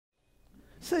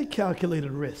Say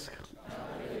calculated risk.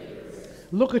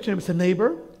 Look at you and say,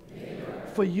 neighbor,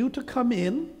 for you to come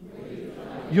in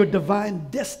your divine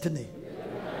destiny,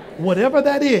 whatever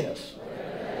that is,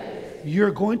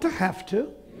 you're going to have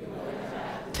to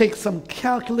take some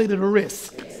calculated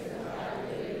risk.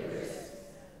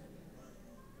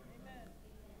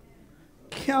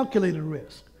 Calculated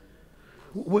risk.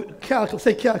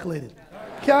 Say calculated.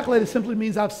 Calculated simply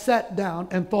means I've sat down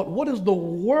and thought, what is the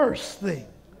worst thing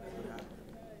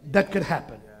that could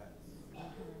happen?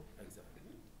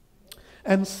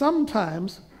 And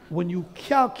sometimes when you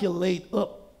calculate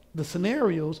up the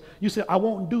scenarios, you say, I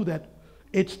won't do that.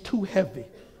 It's too heavy.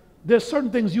 There's certain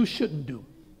things you shouldn't do.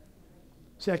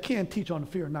 See, I can't teach on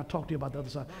fear and not talk to you about the other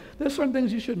side. There's certain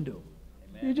things you shouldn't do.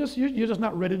 You're just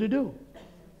not ready to do.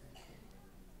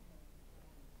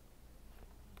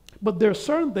 But there are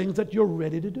certain things that you're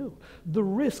ready to do. The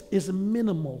risk is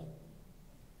minimal.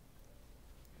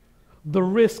 The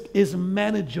risk is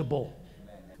manageable.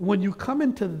 When you come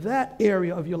into that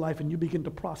area of your life and you begin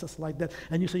to process like that,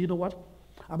 and you say, you know what?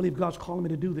 I believe God's calling me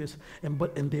to do this, and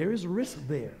there is risk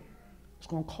there. It's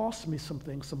going to cost me some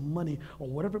things, some money, or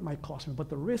whatever it might cost me, but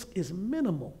the risk is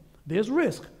minimal. There's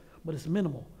risk, but it's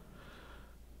minimal.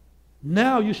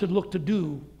 Now you should look to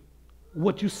do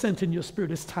what you sense in your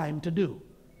spirit it's time to do.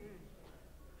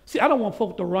 See, I don't want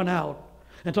folk to run out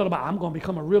and talk about, I'm going to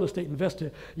become a real estate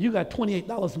investor. You got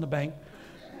 $28 in the bank.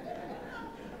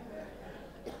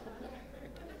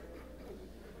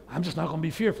 I'm just not going to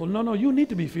be fearful. No, you need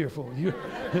to be fearful. You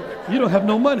don't have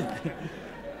no money.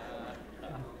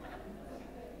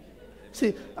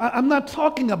 See, I'm not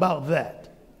talking about that.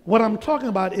 What I'm talking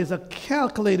about is a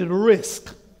calculated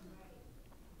risk.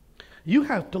 You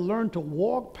have to learn to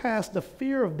walk past the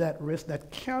fear of that risk,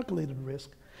 that calculated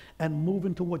risk, and move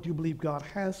into what you believe God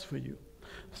has for you.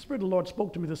 The Spirit of the Lord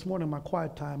spoke to me this morning in my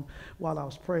quiet time while I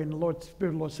was praying. The Spirit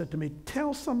of the Lord said to me,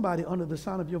 tell somebody under the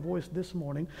sound of your voice this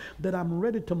morning that I'm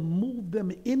ready to move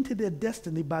them into their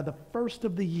destiny by the first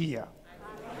of the year.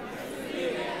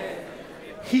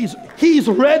 He's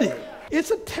ready. It's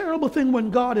a terrible thing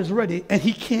when God is ready and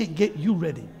he can't get you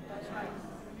ready.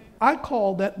 I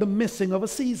call that the missing of a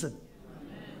season.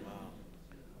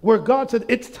 Where God said,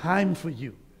 it's time for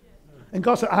you. And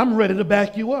God said, I'm ready to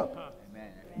back you up.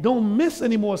 Don't miss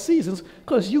any more seasons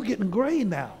because you're getting gray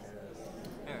now.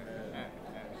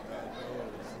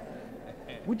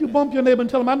 Would you bump your neighbor and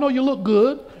tell him, I know you look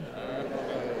good?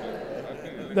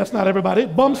 That's not everybody.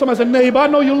 Bump somebody and say, neighbor, I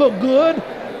know you look good,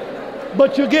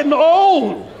 but you're getting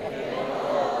old.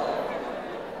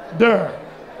 There.